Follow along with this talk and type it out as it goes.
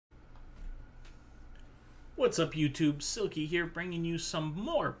What's up YouTube, Silky here, bringing you some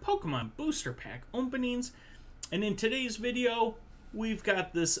more Pokemon Booster Pack openings. And in today's video, we've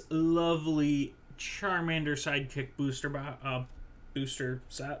got this lovely Charmander Sidekick booster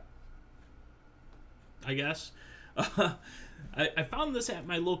set, I guess. I found this at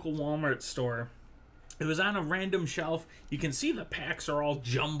my local Walmart store. It was on a random shelf. You can see the packs are all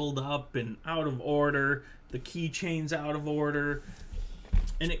jumbled up and out of order. The keychain's out of order.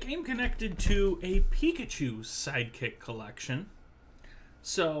 And it came connected to a Pikachu Sidekick collection.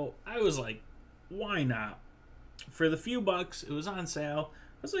 So I was like, why not? For the few bucks, it was on sale.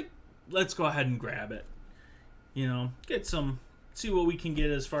 I was like, let's go ahead and grab it. You know, see what we can get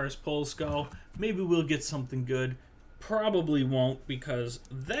as far as pulls go. Maybe we'll get something good. Probably won't, because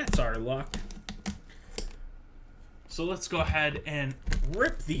that's our luck. So let's go ahead and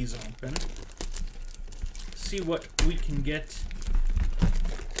rip these open. See what we can get.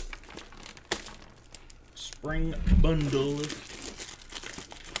 Spring bundle.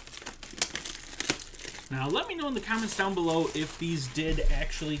 Now let me know in the comments down below if these did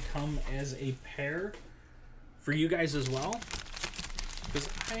actually come as a pair for you guys as well, because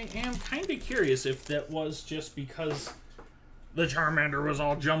I am kind of curious if that was just because the Charmander was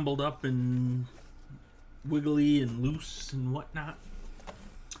all jumbled up and wiggly and loose and whatnot.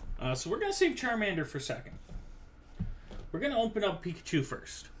 So we're gonna save Charmander for a second. We're gonna open up Pikachu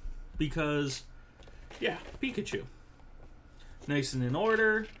first, because yeah, Pikachu. Nice and in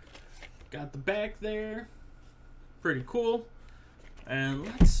order. Got the back there. Pretty cool. And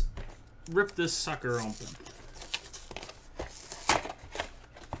let's rip this sucker open.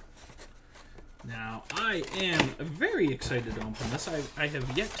 Now, I am very excited to open this. I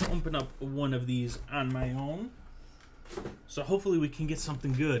have yet to open up one of these on my own. So hopefully we can get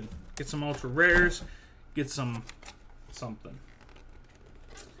something good. Get some ultra rares. Get something.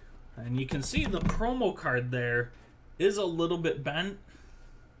 And you can see the promo card there is a little bit bent.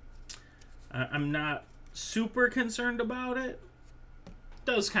 I'm not super concerned about it.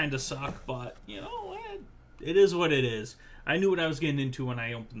 Does kind of suck, but you know, it is what it is. I knew what I was getting into when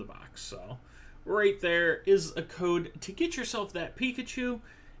I opened the box. So right there is a code to get yourself that Pikachu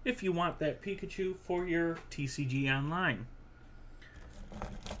if you want that Pikachu for your TCG Online.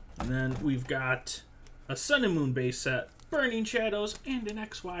 And then we've got a Sun and Moon base set, Burning Shadows, and an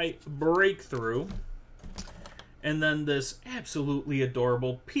XY Breakthrough. And then this absolutely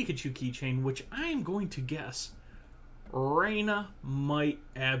adorable Pikachu keychain, which I'm going to guess Reina might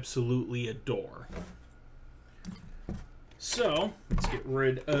absolutely adore. So, let's get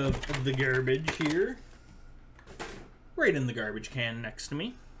rid of the garbage here. Right in the garbage can next to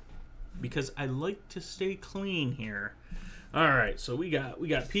me, because I like to stay clean here. Alright, so we got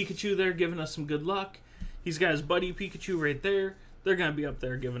Pikachu there giving us some good luck. He's got his buddy Pikachu right there. They're going to be up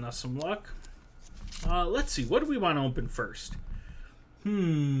there giving us some luck. Let's see. What do we want to open first?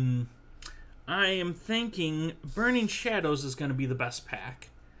 I am thinking Burning Shadows is going to be the best pack.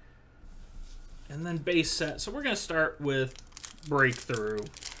 And then base set. So we're going to start with Breakthrough.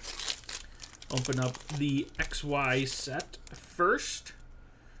 Open up the XY set first.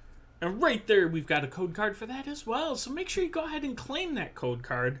 And right there, we've got a code card for that as well. So make sure you go ahead and claim that code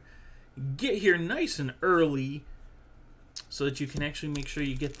card. Get here nice and early so that you can actually make sure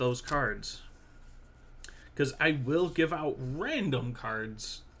you get those cards. Because I will give out random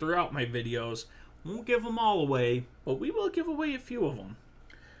cards throughout my videos. Won't give them all away, but we will give away a few of them.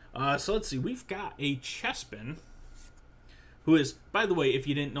 So let's see. We've got a Chespin, who is, by the way, if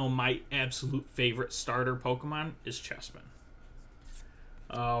you didn't know, my absolute favorite starter Pokemon is Chespin.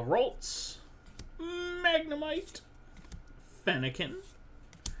 Ralts, Magnemite, Fennekin,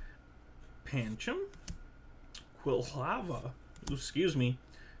 Pancham, Quilava, excuse me.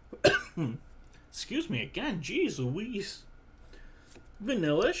 Excuse me again, jeez Louise.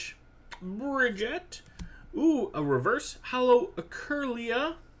 Vanillish, Bridget, a reverse hollow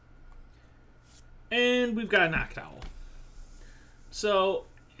Curlia, and we've got a Noctowl. So,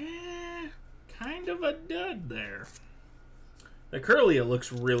 kind of a dud there. The Curlia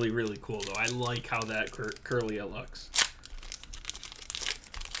looks really, really cool, though. I like how that Curlia looks.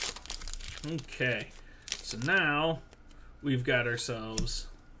 Okay, so now we've got ourselves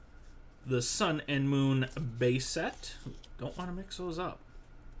the Sun and Moon base set. Don't want to mix those up.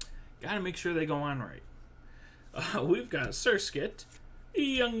 Got to make sure they go on right. We've got Surskit,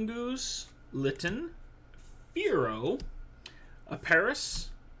 Yungoos, Litten, Fearow, Paris,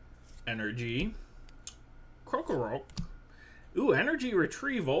 Energy, Krokorok, Energy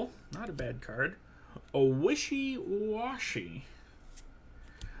Retrieval, not a bad card, a Wishy-Washy,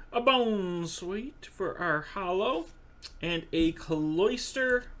 a Bone Sweet for our Hollow, and a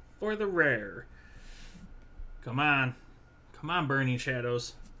Cloyster for the rare. Come on. Come on, Burning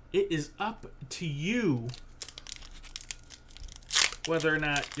Shadows. It is up to you whether or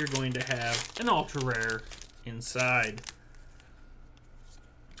not you're going to have an ultra rare inside.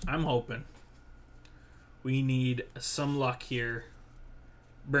 I'm hoping. We need some luck here.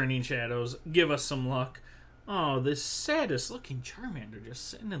 Burning Shadows, give us some luck. Oh, this saddest looking Charmander just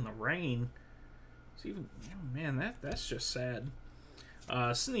sitting in the rain. It's even, oh man, that's just sad.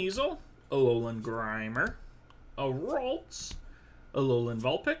 Sneasel, Alolan Grimer, a Ralts, Alolan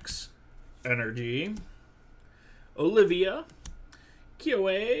Vulpix, Energy, Olivia,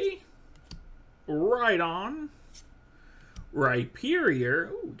 Kyoe, Rhydon, Rhyperior.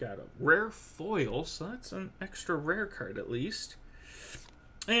 Ooh, we got a rare foil, so that's an extra rare card at least.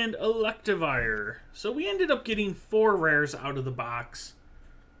 And Electivire. So we ended up getting 4 rares out of the box.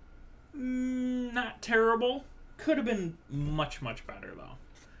 Not terrible. Could have been much, much better, though.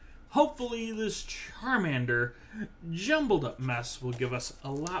 Hopefully this Charmander jumbled up mess will give us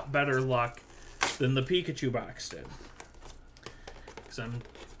a lot better luck than the Pikachu box did. Because I'm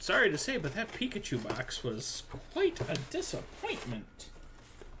sorry to say, but that Pikachu box was quite a disappointment,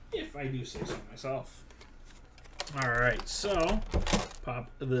 if I do say so myself. Alright, so pop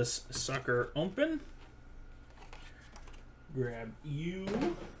this sucker open. Grab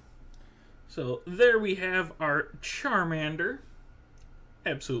you. So there we have our Charmander.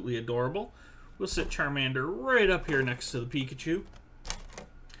 Absolutely adorable. We'll set Charmander right up here next to the Pikachu.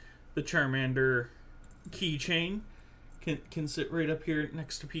 The Charmander keychain can sit right up here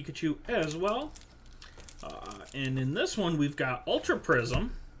next to Pikachu as well. And in this one, we've got Ultra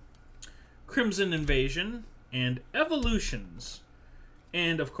Prism, Crimson Invasion, and Evolutions.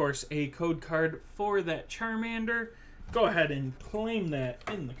 And, of course, a code card for that Charmander. Go ahead and claim that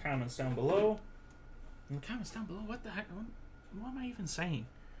in the comments down below. In the comments down below? What the heck? What am I even saying?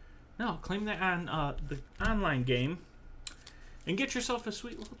 No, claim that on the online game. And get yourself a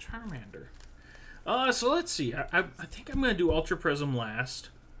sweet little Charmander. So let's see. I think I'm going to do Ultra Prism last.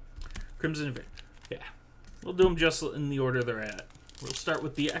 Crimson Invasion. Yeah. We'll do them just in the order they're at. We'll start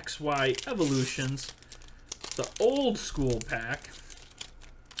with the XY Evolutions. The old school pack.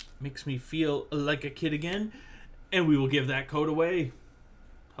 Makes me feel like a kid again. And we will give that code away.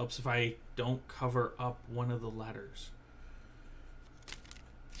 Helps if I don't cover up one of the letters.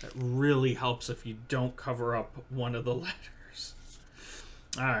 That really helps if you don't cover up one of the letters.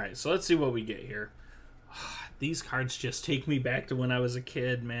 Alright, so let's see what we get here. These cards just take me back to when I was a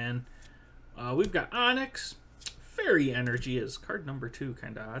kid, man. We've got Onyx. Fairy Energy is card number 2,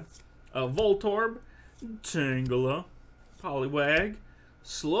 kind of odd. Voltorb. Tangela. Poliwag.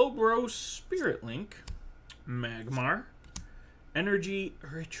 Slowbro Spirit Link. Magmar. Energy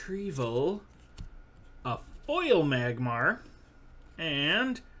Retrieval. A Foil Magmar.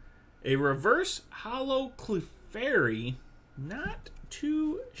 And a Reverse Hollow Clefairy. Not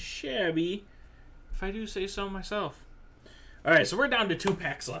too shabby, if I do say so myself. Alright, so we're down to 2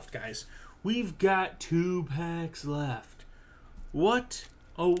 packs left, guys. We've got 2 packs left. What,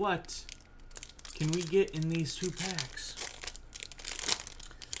 oh what, can we get in these 2 packs?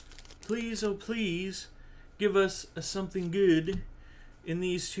 Please, oh please, give us something good in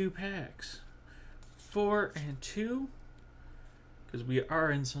these 2 packs. 4 and 2, because we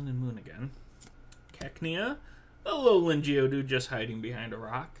are in Sun and Moon again. Cacnea, a Alolan Geodude just hiding behind a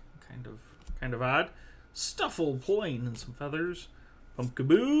rock, kind of odd. Stuffle Plain and some feathers.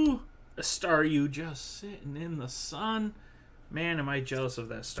 Pumpkaboo, a Staryu just sitting in the sun. Man, am I jealous of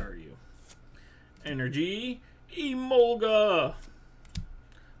that Staryu. Energy, Emolga,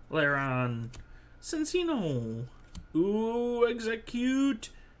 Lairon, Cincino, ooh, Execute,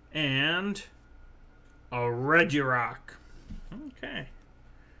 and a Regirock. Okay.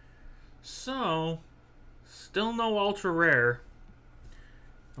 So, still no ultra rare.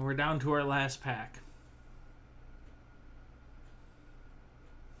 And we're down to our last pack.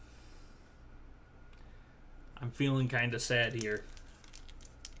 I'm feeling kind of sad here.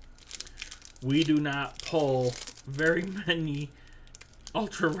 We do not pull very many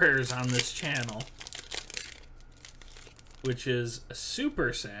ultra rares on this channel, which is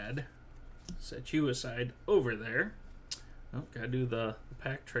super sad. Set you aside over there. Oh, gotta do the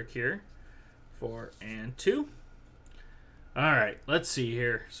pack trick here. 4 and 2. Alright, let's see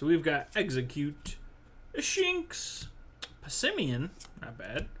here. So we've got Execute, a Shinx, Passimian, not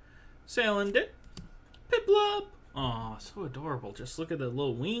bad, Salandit, Piplup. Aw, so adorable. Just look at the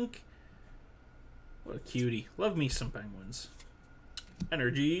little wink. What a cutie. Love me some penguins.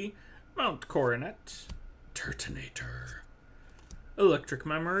 Energy, Mount Coronet, Turtonator, Electric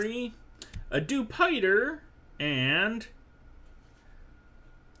Memory, a Dewpider, and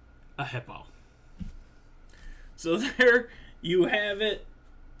a Hippo. So there you have it.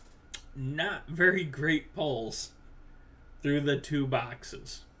 Not very great pulls through the 2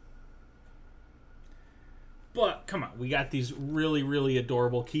 boxes. But, come on, we got these really, really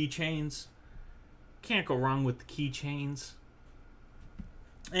adorable keychains. Can't go wrong with the keychains.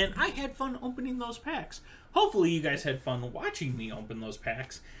 And I had fun opening those packs. Hopefully you guys had fun watching me open those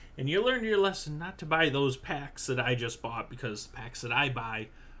packs. And you learned your lesson not to buy those packs that I just bought, because the packs that I buy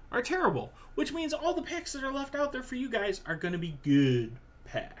are terrible. Which means all the packs that are left out there for you guys are going to be good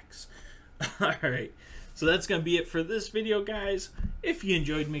packs. Alright, so that's going to be it for this video, guys. If you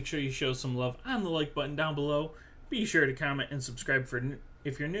enjoyed, make sure you show some love on the like button down below. Be sure to comment and subscribe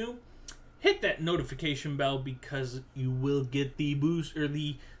if you're new. Hit that notification bell because you will get the boost or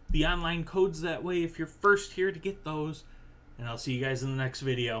the online codes that way if you're first here to get those. And I'll see you guys in the next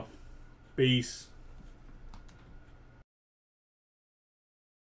video. Peace.